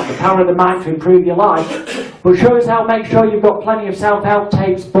like that on the power of the mind to improve your life. But show us how, make sure you've got plenty of self-help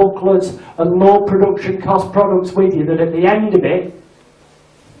tapes, booklets, and low production cost products with you that at the end of it,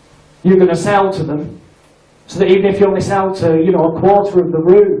 you're going to sell to them. So that even if you only sell to, a quarter of the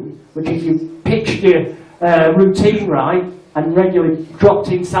room, which if you pitched your routine right and regularly dropped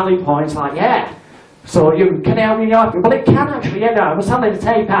in selling points like, yeah, so you can help me in your life. Well, it can actually, I was selling the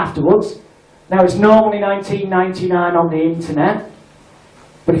tape afterwards. Now it's normally $19.99 on the internet,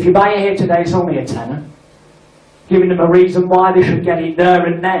 but if you buy it here today, it's only a tenner. Giving them a reason why they should get it there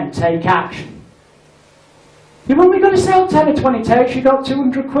and then, take action. You've only got to sell 10 or 20 tapes, you got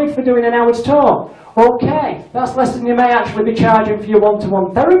 200 quid for doing an hour's talk. Okay, that's less than you may actually be charging for your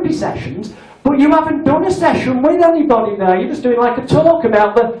one-to-one therapy sessions, but you haven't done a session with anybody there, you're just doing like a talk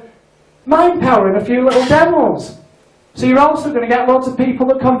about the mind power and a few little demos. So you're also going to get lots of people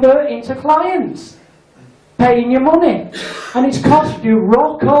that convert into clients, paying you money. And it's cost you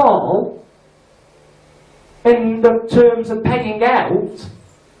rock all in the terms of paying out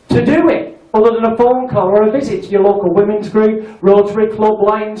to do it, other than a phone call or a visit to your local women's group, Rotary Club,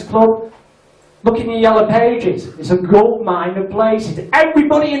 Lions Club. Look in your yellow pages. It's a gold mine of places.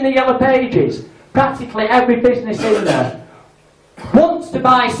 Everybody in the yellow pages, practically every business in there, wants to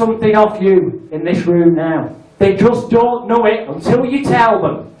buy something off you in this room now. They just don't know it until you tell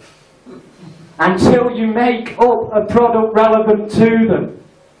them. Until you make up a product relevant to them.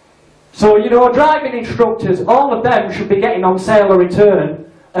 So, you know, driving instructors, all of them should be getting on sale or return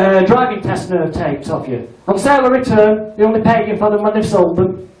driving test nerve tapes off you. On sale or return, they only pay you for them when they've sold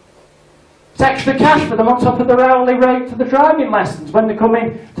them. It's extra cash for them on top of their hourly rate for the driving lessons. When they come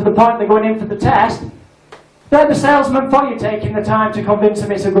in to the point they're going in for the test, they're the salesman for you, taking the time to convince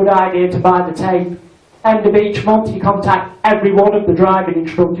them it's a good idea to buy the tape. End of each month you contact every one of the driving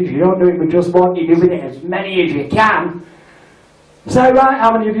instructors. You don't do it with just one, you do with it as many as you can. Say, right,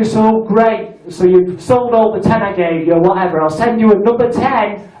 how many of you sold? Great. So you've sold all the 10 I gave you or whatever. I'll send you another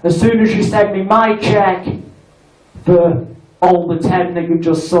 10 as soon as you send me my check for all the 10 that you've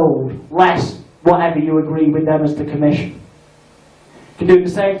just sold, less whatever you agree with them as the commission. You can do the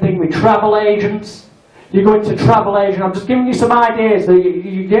same thing with travel agents. You go into travel agent, I'm just giving you some ideas.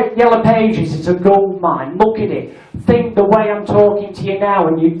 You get yellow pages, it's a gold mine. Look at it. Think the way I'm talking to you now,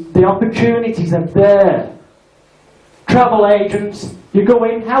 and the opportunities are there. Travel agents, you go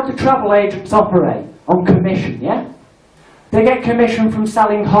in, how do travel agents operate? On commission, yeah? They get commission from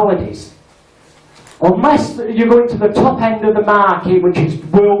selling holidays. Unless you go into the top end of the market, which is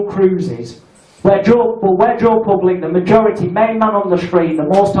world cruises, where Joe Public, the majority, main man on the street, the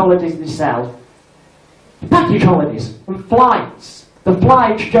most holidays they sell, package holidays and flights. The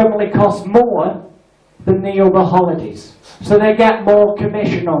flights generally cost more than the other holidays, so they get more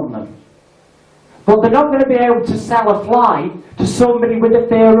commission on them. But they're not going to be able to sell a flight to somebody with a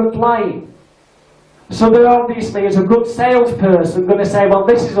fear of flying. So they're obviously, as a good salesperson, going to say, well,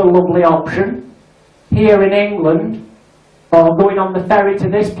 this is a lovely option here in England, or going on the ferry to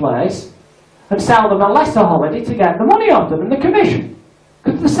this place, and sell them a lesser holiday to get the money off them and the commission.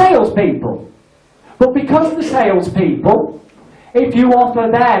 Because the salespeople. But because the salespeople, if you offer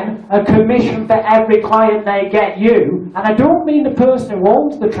them a commission for every client they get you, and I don't mean the person who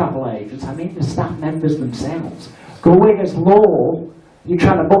owns the travel agents, I mean the staff members themselves, going as low, you're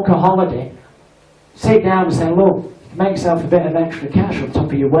trying to book a holiday, sit down and say, look, you can make yourself a bit of extra cash on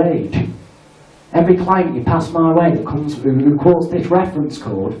top of your wage. Every client you pass my way that comes who quotes this reference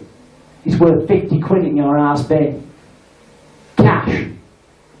code is worth 50 quid in your arse bin. Cash.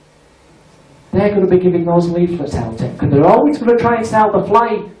 They're going to be giving those leaflets out to, because they're always going to try and sell the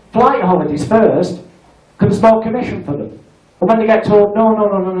flight holidays first, because there's more commission for them. And when they get told,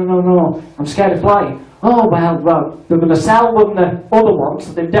 no, I'm scared of flying. Oh, well, they're going to sell them the other ones,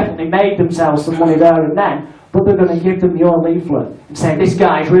 so they've definitely made themselves some money there and then, but they're going to give them your leaflet and say, this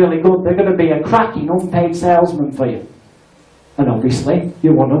guy's really good. They're going to be a cracking unpaid salesman for you. And obviously,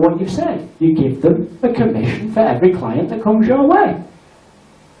 you honour what you've said. You give them a commission for every client that comes your way.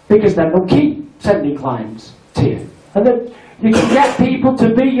 Because then they'll keep sending clients to you. And then you can get people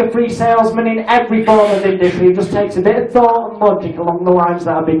to be your free salesman in every form of industry. It just takes a bit of thought and logic along the lines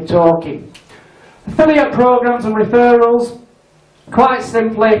that I've been talking. Affiliate programs and referrals, quite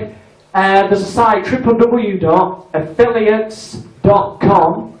simply, there's a site,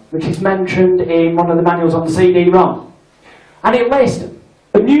 www.affiliates.com, which is mentioned in one of the manuals on the CD-ROM. And it lists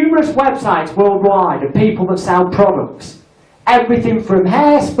numerous websites worldwide of people that sell products. Everything from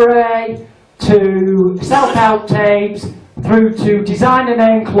hairspray to self-help tapes through to designer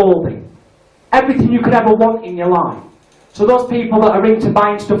name clothing. Everything you could ever want in your life. So those people that are into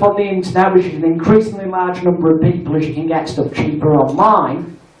buying stuff on the internet, which is an increasingly large number of people as you can get stuff cheaper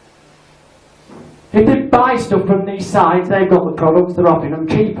online, if they buy stuff from these sites, they've got the products, they're offering them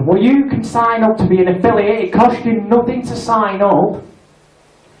cheaper. Well, you can sign up to be an affiliate. It costs you nothing to sign up.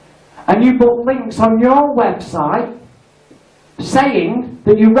 And you put links on your website saying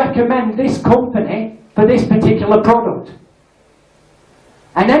that you recommend this company for this particular product.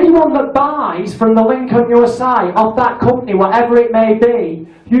 And anyone that buys from the link on your site of that company, whatever it may be,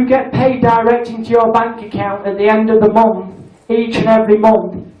 you get paid direct into your bank account at the end of the month, each and every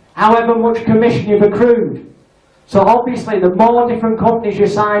month, however much commission you've accrued. So obviously the more different companies you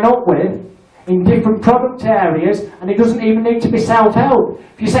sign up with, in different product areas, and it doesn't even need to be self-help.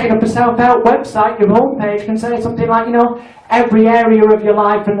 If you're setting up a self-help website, your homepage can say something like, you know, every area of your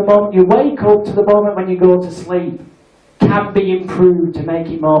life from the moment you wake up to the moment when you go to sleep can be improved to make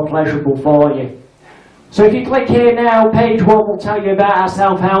it more pleasurable for you. So if you click here now, page 1 will tell you about our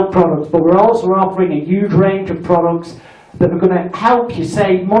self-help products, but we're also offering a huge range of products that are going to help you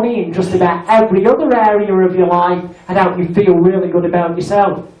save money in just about every other area of your life and help you feel really good about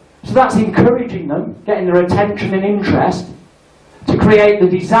yourself. So that's encouraging them, getting their attention and interest, to create the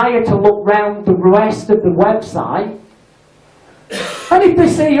desire to look round the rest of the website. And if they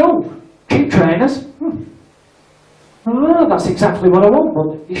say, oh, cheap trainers, oh, that's exactly what I want,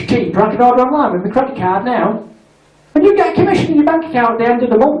 but it's cheaper, I can order online with my credit card now. And you get a commission in your bank account at the end of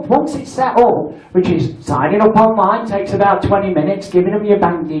the month. Once it's set up, which is signing up online, takes about 20 minutes, giving them your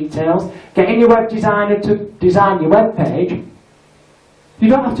bank details, getting your web designer to design your web page, you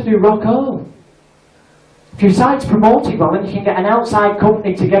don't have to do rock all. If your site's promoted well and you can get an outside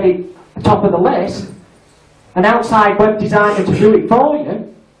company to get it top of the list, an outside web designer to do it for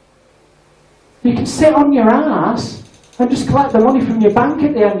you, you can sit on your ass and just collect the money from your bank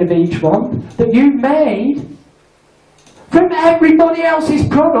at the end of each month that you made from everybody else's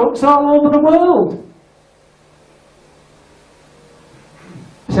products all over the world.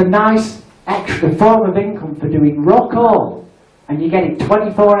 It's a nice extra form of income for doing rock all, and you get it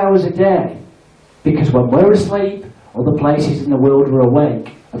 24 hours a day, because when we're asleep, other places in the world are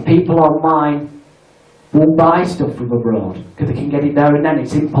awake, and people online won't buy stuff from abroad because they can get it there and then.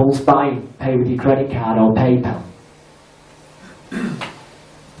 It's impulse buying. Pay with your credit card or PayPal.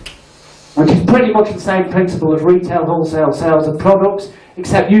 Which is pretty much the same principle as retail wholesale sales of products,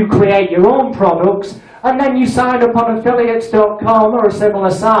 except you create your own products and then you sign up on affiliates.com or a similar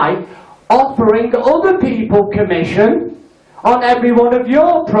site offering other people commission on every one of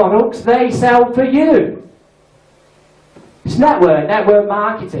your products they sell for you. It's network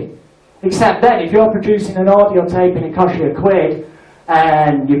marketing. Except then, if you're producing an audio tape and it costs you £1,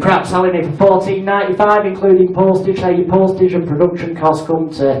 and you're perhaps selling it for $14.95, including postage, say your postage and production costs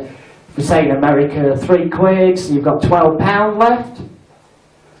come to, for say in America, £3, so you've got £12 left.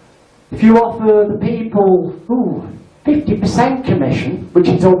 If you offer the people 50% commission, which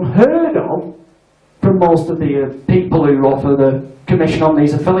is unheard of from most of the people who offer the commission on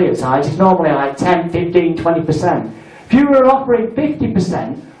these affiliate sites, it's normally like 10, 15, 20%. If you were offering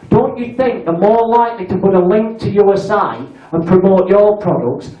 50%, don't you think they're more likely to put a link to your site and promote your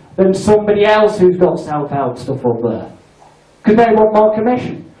products than somebody else who's got self-help stuff up there? Because they want more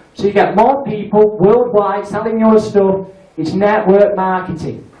commission. So you get more people worldwide selling your stuff. It's network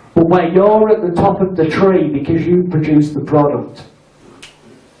marketing. But where you're at the top of the tree because you produce the product.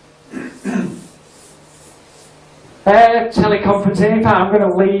 Teleconferencing, in fact, I'm going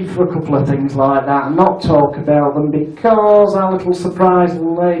to leave for a couple of things like that and not talk about them because a little surprise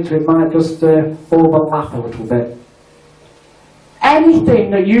later it might just overlap a little bit.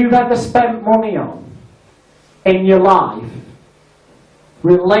 Anything that you've ever spent money on in your life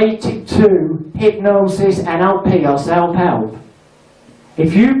related to hypnosis, NLP or self-help,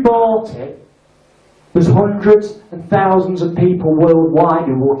 if you bought it, there's hundreds and thousands of people worldwide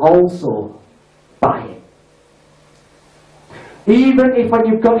who will also buy it. Even if when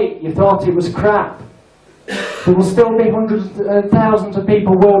you've got it you thought it was crap, there will still be hundreds and thousands of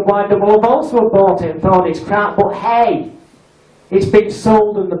people worldwide that will have also bought it and thought it's crap, but hey, it's been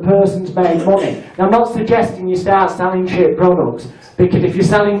sold and the person's made money. Now I'm not suggesting you start selling shit products, because if you're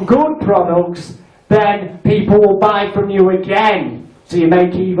selling good products, then people will buy from you again, so you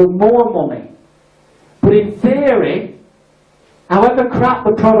make even more money. But in theory, however crap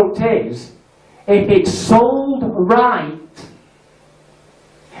the product is, if it's sold right,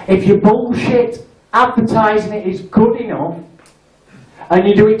 if your bullshit advertising it is good enough, and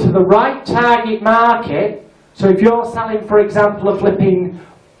you do it to the right target market, so if you're selling, for example, a flipping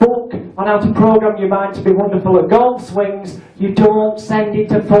book on how to program your mind to be wonderful at golf swings, you don't send it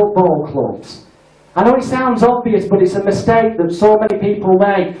to football clubs. I know it sounds obvious, but it's a mistake that so many people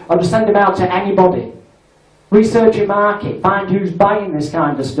make. I'll just send them out to anybody. Research your market, find who's buying this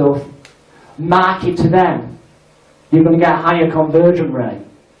kind of stuff, market to them. You're going to get a higher conversion rate.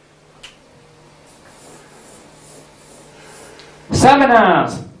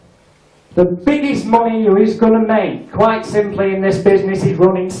 Seminars. The biggest money you is going to make, quite simply, in this business is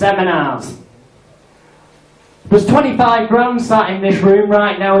running seminars. There's 25 grand sat in this room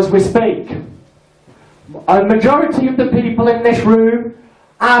right now as we speak. A majority of the people in this room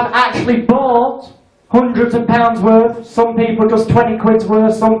have actually bought hundreds of pounds worth, some people just 20 quid's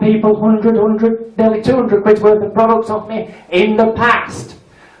worth, some people 100, nearly 200 quid's worth of products off me in the past.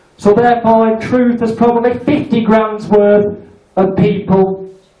 So therefore, in truth, there's probably 50 grand's worth of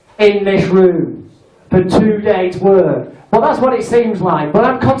people in this room for 2 days' work. Well, that's what it seems like, but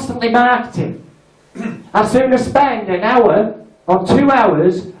I'm constantly marketing. I'd sooner spend an hour or 2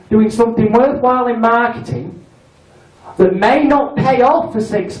 hours doing something worthwhile in marketing that may not pay off for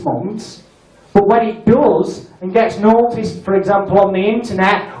 6 months, but when it does and gets noticed, for example, on the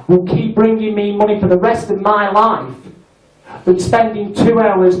internet, will keep bringing me money for the rest of my life, than spending 2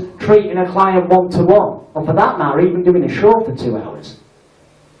 hours treating a client one-to-one, or for that matter, even doing a show for 2 hours.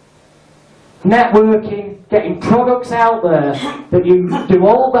 Networking, getting products out there, that you do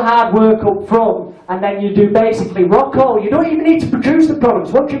all the hard work up front, and then you do basically rock all. You don't even need to produce the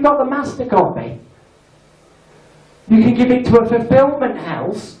products. Once you've got the master copy, you can give it to a fulfillment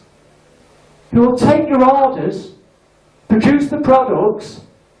house who will take your orders, produce the products,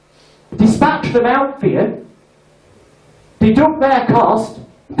 dispatch them out for you, deduct their cost,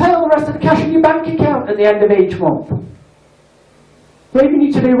 and pay all the rest of the cash in your bank account at the end of each month. You don't even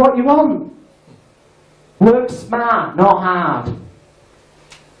need to do what you want. Work smart, not hard.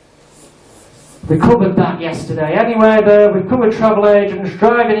 We covered that yesterday. Anyway, we covered travel agents,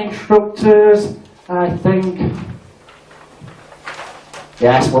 driving instructors, I think.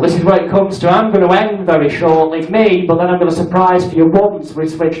 Yes, well, this is where it comes to. I'm going to end very shortly, me, but then I'm going to surprise for you once we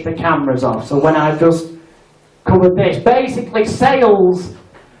switch the cameras off. So when I've just covered this, basically sales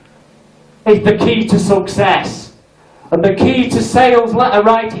is the key to success. And the key to sales letter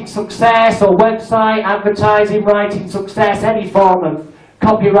writing success, or website advertising writing success, any form of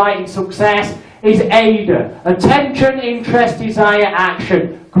copywriting success, is AIDA. Attention, interest, desire,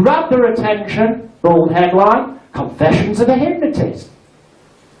 action. Grab their attention, bold headline, Confessions of a Hypnotist.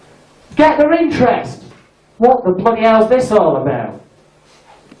 Get their interest. What the bloody hell's this all about?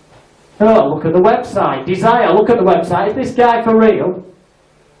 Oh, look at the website. Desire, look at the website. Is this guy for real?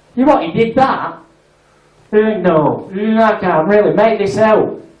 You what, he did that? No, I can't really make this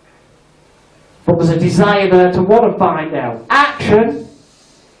out. But there's a desire there to want to find out. Action.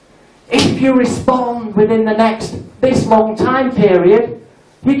 If you respond within the next this long time period,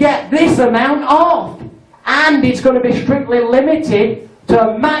 you get this amount off. And it's going to be strictly limited to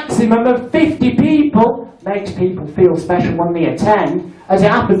a maximum of 50 people. Makes people feel special when they attend. As it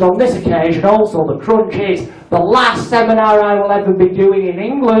happened on this occasion, also the crunch is the last seminar I will ever be doing in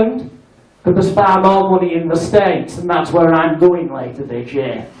England, because there's far more money in the States, and that's where I'm going later this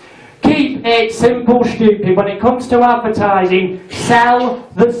year. Keep it simple, stupid. When it comes to advertising, sell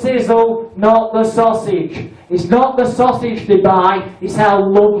the sizzle, not the sausage. It's not the sausage they buy, it's how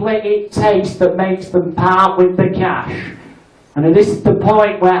lovely it tastes that makes them part with the cash. And this is the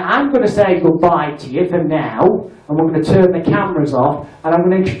point where I'm going to say goodbye to you for now, and we're going to turn the cameras off, and I'm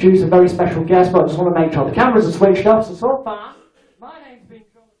going to introduce a very special guest, but I just want to make sure the cameras are switched off, so far.